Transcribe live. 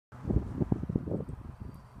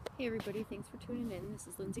Hey everybody, thanks for tuning in. This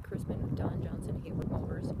is Lindsey Christman with Don Johnson Hayward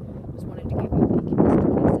Motors. Just wanted to give you a peek at this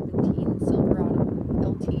 2017 Silverado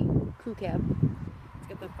LT Crew Cab. It's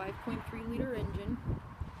got the 5.3 liter engine.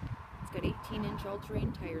 It's got 18-inch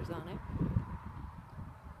all-terrain tires on it.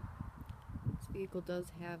 This vehicle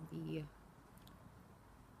does have the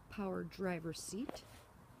power driver's seat.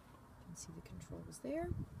 You can see the controls there.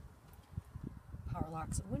 Power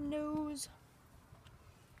locks and windows.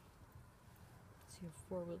 You have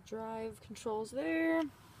four-wheel drive controls there,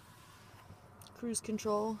 cruise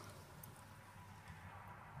control,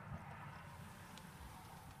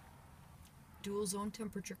 dual zone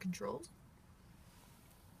temperature controls,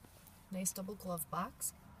 nice double glove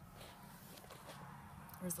box.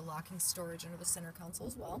 There's the locking storage under the center console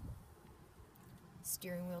as well.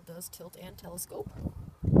 Steering wheel does tilt and telescope.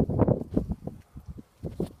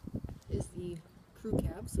 Is the crew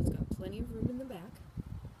cab, so it's got plenty of room in the back.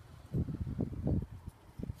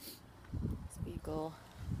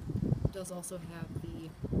 Does also have the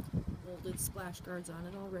molded splash guards on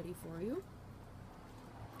it already for you.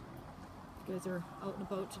 If you guys are out and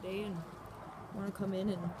about today and want to come in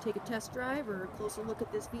and take a test drive or a closer look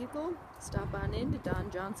at this vehicle, stop on in to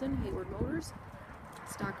Don Johnson Hayward Motors.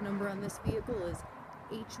 Stock number on this vehicle is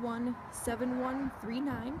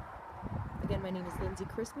H17139. Again, my name is Lindsey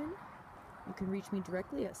Christman. You can reach me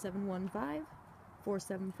directly at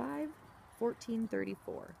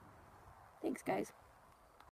 715-475-1434. Thanks, guys.